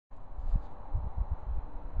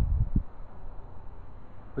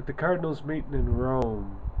With the Cardinals meeting in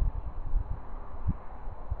Rome,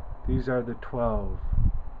 these are the 12.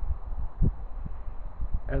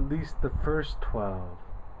 At least the first 12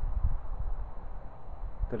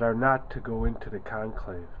 that are not to go into the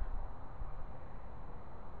conclave.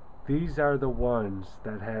 These are the ones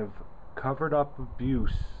that have covered up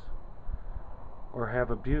abuse or have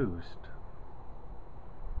abused.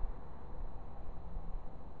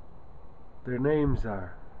 Their names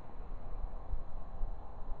are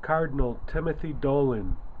Cardinal Timothy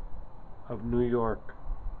Dolan of New York,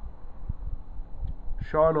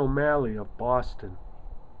 Sean O'Malley of Boston,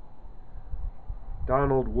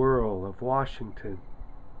 Donald Wuerl of Washington,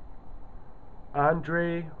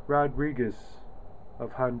 Andre Rodriguez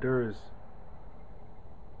of Honduras,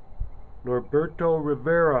 Norberto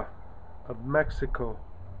Rivera of Mexico,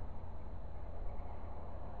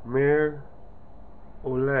 Mayor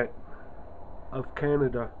Ouellet of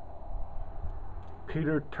Canada,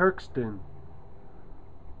 Peter Turkson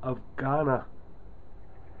of Ghana,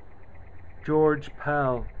 George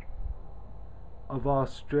Pell of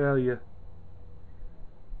Australia,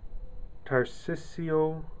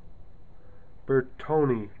 Tarcisio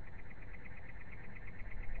Bertone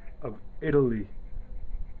of Italy,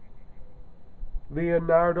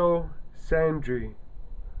 Leonardo Sandri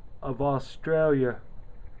of Australia,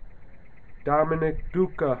 Dominik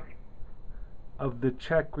Duka of the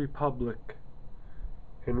Czech Republic,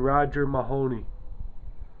 and Roger Mahoney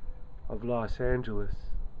of Los Angeles.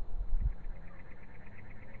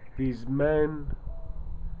 These men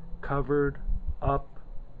covered up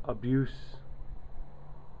abuse,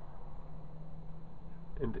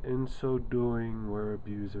 and in so doing were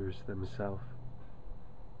abusers themselves.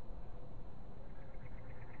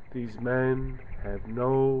 These men have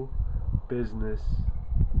no business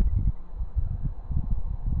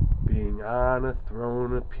being on a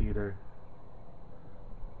throne of Peter,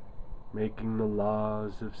 making the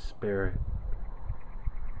laws of spirit,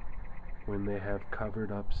 when they have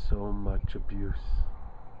covered up so much abuse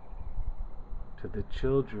to the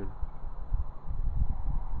children.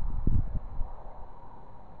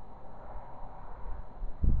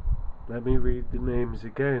 Let me read the names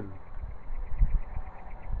again.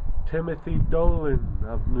 Timothy Dolan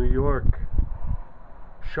of New York,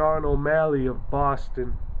 Sean O'Malley of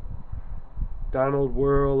Boston, Donald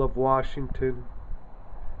Wuerl of Washington,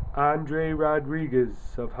 Andre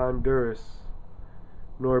Rodriguez of Honduras,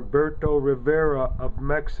 Norberto Rivera of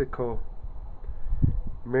Mexico,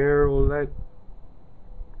 Mayor Ouellet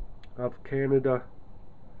of Canada,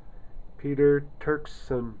 Peter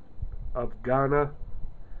Turkson of Ghana,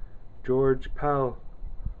 George Pell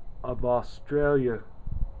of Australia,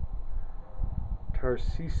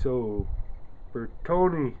 Tarcisio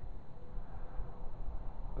Bertone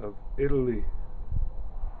of Italy,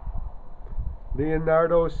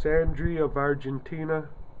 Leonardo Sandri of Argentina,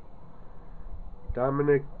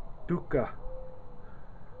 Dominik Duka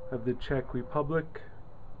of the Czech Republic,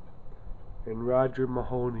 and Roger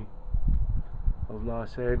Mahoney of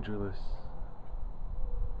Los Angeles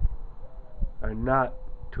are not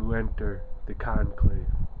to enter the conclave.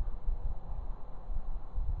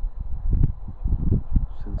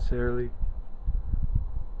 Sincerely,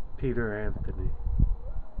 Peter Anthony.